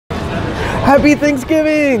Happy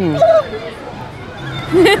Thanksgiving!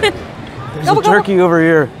 There's a turkey over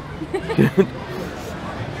here.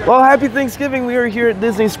 Well, happy Thanksgiving. We are here at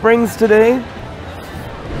Disney Springs today.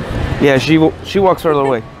 Yeah, she walks further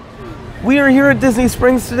away. We are here at Disney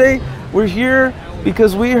Springs today. We're here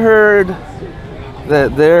because we heard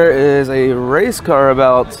that there is a race car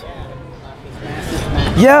about.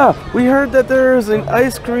 Yeah, we heard that there's an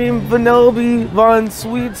ice cream Vanellope Von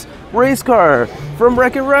Sweets race car from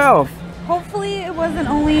Wreck-It Ralph. Hopefully it wasn't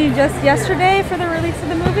only just yesterday for the release of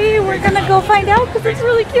the movie. We're gonna go find out because it's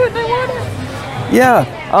really cute and I want it. Yeah,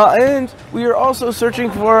 and we are also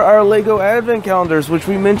searching for our Lego Advent calendars, which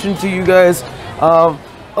we mentioned to you guys a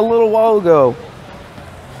little while ago.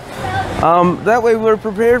 That way we're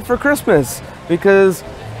prepared for Christmas because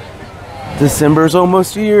December's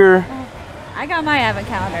almost here. I got my Advent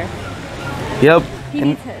calendar. Yep. He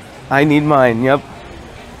needs his. I need mine, yep.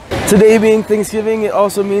 Today being Thanksgiving, it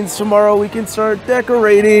also means tomorrow we can start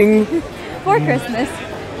decorating. For Christmas.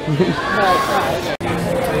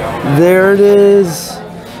 There it is.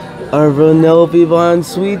 Our Vanellope Von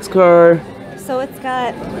Sweets car. So it's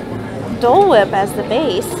got Dole Whip as the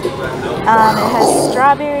base. It has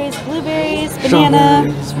strawberries, blueberries,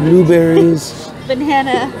 blueberries,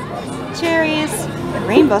 banana, cherries,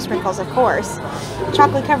 rainbow sprinkles, of course,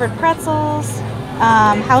 chocolate covered pretzels,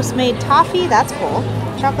 house-made toffee, that's cool,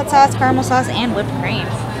 chocolate sauce, caramel sauce, and whipped cream.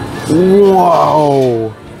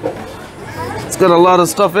 Wow! It's got a lot of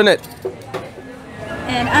stuff in it.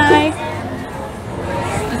 And I'm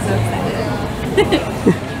so excited.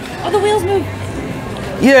 Oh, the wheels move.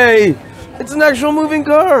 Yay! It's an actual moving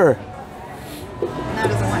car. Now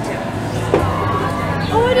doesn't want to.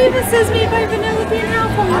 Oh, it even says made by Vanellope and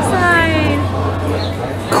Ralph on the side.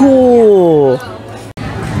 Cool.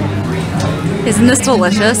 Isn't this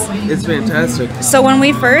delicious? It's fantastic. So when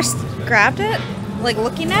we first grabbed it, like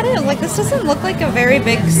looking at it, like this doesn't look like a very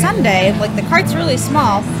big sundae. Like the cart's really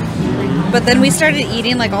small. But then we started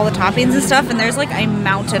eating like all the toppings and stuff, and there's like a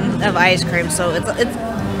mountain of ice cream. So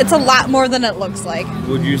it's a lot more than it looks like.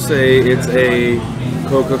 Would you say it's a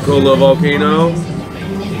Coca-Cola volcano?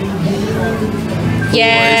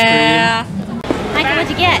 Yeah. Michael, what'd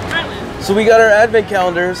you get? So we got our advent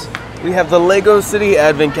calendars. We have the Lego City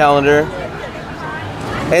advent calendar.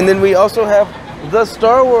 And then we also have the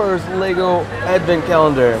Star Wars Lego advent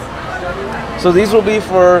calendar. So these will be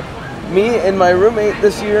for me and my roommate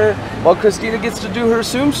this year, while Christina gets to do her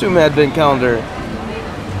Tsum Tsum advent calendar.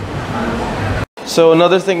 So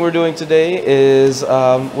another thing we're doing today is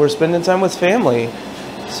we're spending time with family.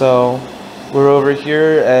 So we're over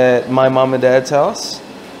here at my mom and dad's house,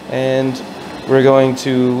 and we're going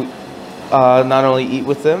to not only eat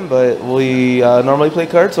with them, but we normally play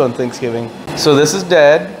cards on Thanksgiving. So this is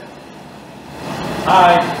Dad.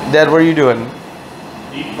 Hi. Dad, what are you doing?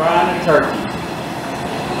 Deep frying a turkey.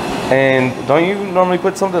 And don't you normally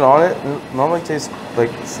put something on it? It normally tastes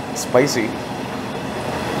like spicy.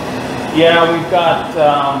 Yeah, we've got,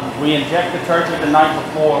 we inject the turkey the night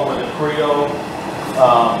before with a Creole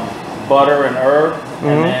butter and herb.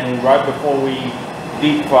 And then right before we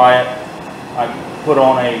deep fry it, I put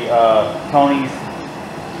on a Tony's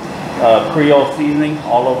Creole seasoning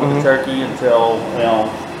all over the turkey until,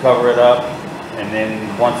 cover it up. And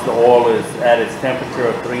then once the oil is at its temperature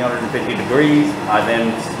of 350 degrees, I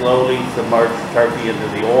then slowly submerge the turkey into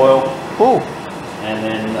the oil. Cool. And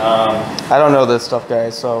then I don't know this stuff,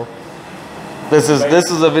 guys, so this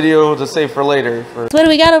is a video to save for later. So what do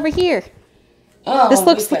we got over here? Oh, this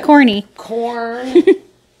looks corny. Corn,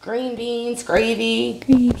 green beans, gravy,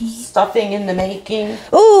 stuffing in the making.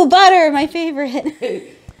 Ooh, butter, my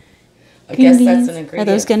favorite. I guess that's an ingredient. Are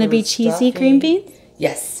those going to be cheesy green beans?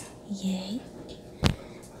 Yes. Yay.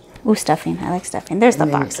 Ooh, stuffing. I like stuffing. There's the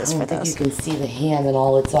boxes for those. You can see the ham and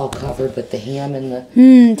all. It's all covered, but the ham and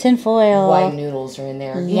the tin foil. white noodles are in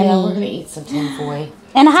there. Yeah, we're going to eat some tin foil.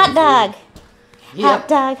 And a hot dog. Yep.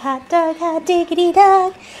 Hot dog, hot diggity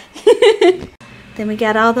dog. Then we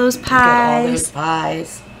got all those pies.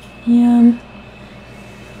 Yum.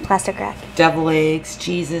 Plastic wrap. Devil eggs,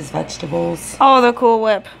 cheeses, vegetables. Oh, the Cool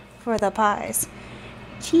Whip for the pies.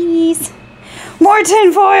 Cheese. More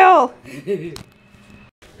tin foil.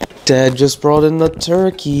 Dad just brought in the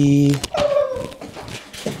turkey.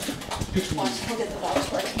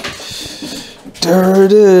 There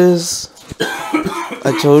it is.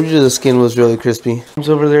 I told you the skin was really crispy. Mom's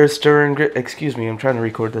over there stirring excuse me, I'm trying to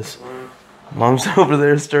record this. Mom's over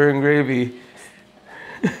there stirring gravy.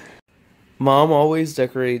 Mom always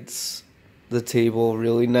decorates the table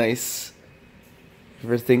really nice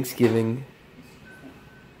for Thanksgiving.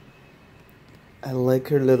 I like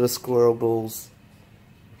her little squirrel bowls.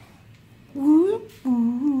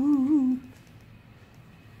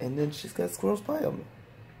 then she's got squirrel's pie on.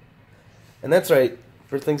 And that's right,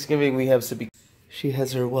 for Thanksgiving we have Sippy. She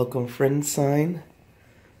has her welcome friend sign.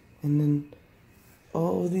 And then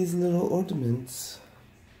all these little ornaments.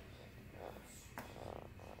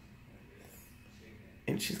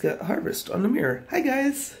 And she's got Harvest on the mirror. Hi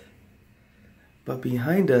guys! But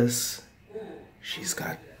behind us, she's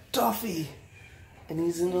got Duffy. And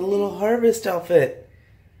he's in a little Harvest outfit.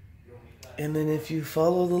 And then if you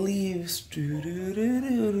follow the leaves,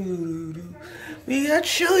 we got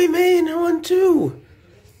Shelly May in one too.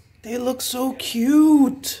 They look so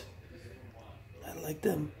cute. I like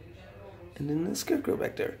them. And then the scarecrow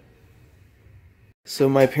back there. So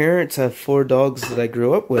my parents have 4 dogs that I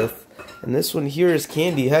grew up with. And this one here is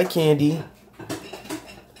Candy. Hi, Candy.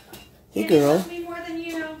 Hey, girl. Loves me more than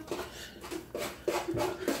you.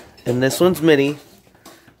 And this one's Minnie.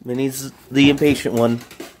 Minnie's the impatient one.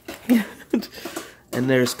 And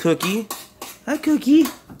there's Cookie. Hi, Cookie.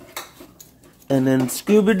 And then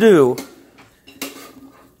Scooby-Doo.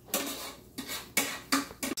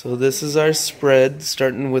 So this is our spread,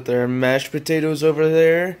 starting with our mashed potatoes over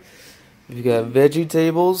there. We've got veggie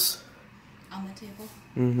tables. On the table.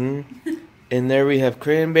 Mm-hmm. And there we have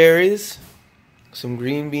cranberries, some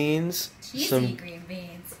green beans, Cheesy green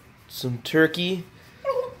beans. some turkey,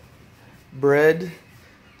 bread,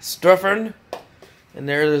 stuffing, and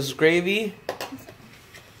there's gravy.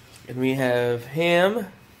 And we have ham.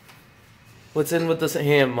 What's in with this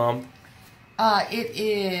ham, Mom? It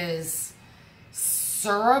is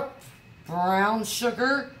syrup, brown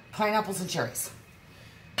sugar, pineapples, and cherries.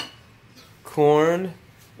 Corn,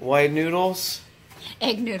 white noodles,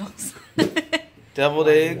 Egg noodles. deviled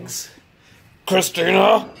eggs,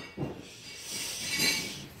 Christina,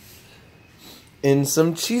 and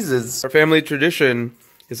some cheeses. Our family tradition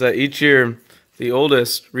is that each year the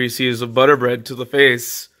oldest receives a butter bread to the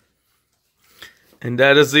face. And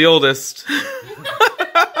Dad is the oldest.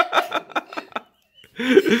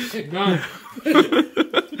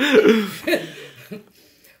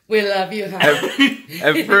 We love you, honey.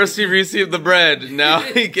 At first he received the bread, now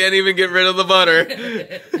he can't even get rid of the butter.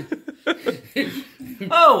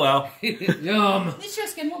 Oh well. Yum. At least your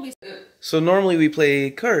skin will be. So normally we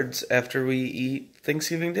play cards after we eat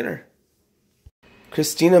Thanksgiving dinner.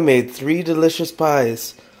 Christina made 3 delicious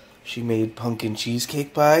pies. She made pumpkin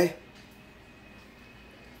cheesecake pie,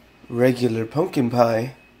 regular pumpkin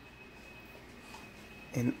pie,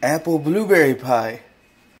 and apple blueberry pie.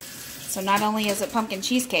 So not only is it pumpkin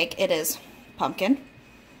cheesecake, it is pumpkin,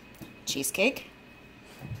 cheesecake,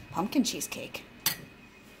 pumpkin cheesecake.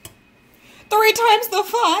 3 times the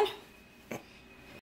fun.